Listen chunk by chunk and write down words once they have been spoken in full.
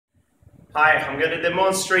Hi, I'm going to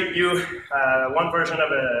demonstrate you one version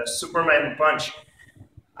of a Superman punch.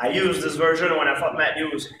 I used this version when I fought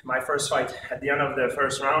Matthews, my first fight at the end of the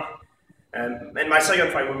first round. And in my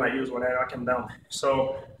second fight with Matthews when I knocked him down.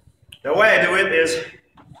 So the way I do it is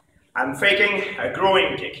I'm faking a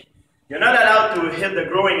groin kick. You're not allowed to hit the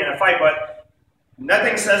groin in a fight, but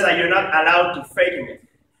nothing says that you're not allowed to faking it.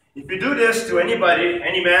 If you do this to anybody,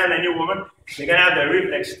 any man, any woman, they're gonna have the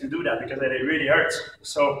reflex to do that because it really hurts.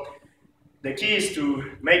 So the key is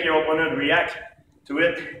to make your opponent react to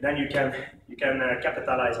it, then you can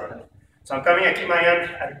capitalize on it. So I'm coming, I keep my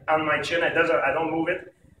hand on my chin, I don't move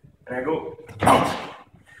it, and I go,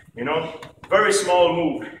 you know, very small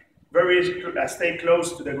move, I stay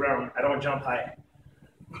close to the ground, I don't jump high.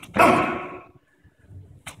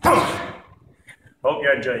 Hope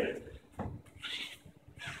you enjoyed it.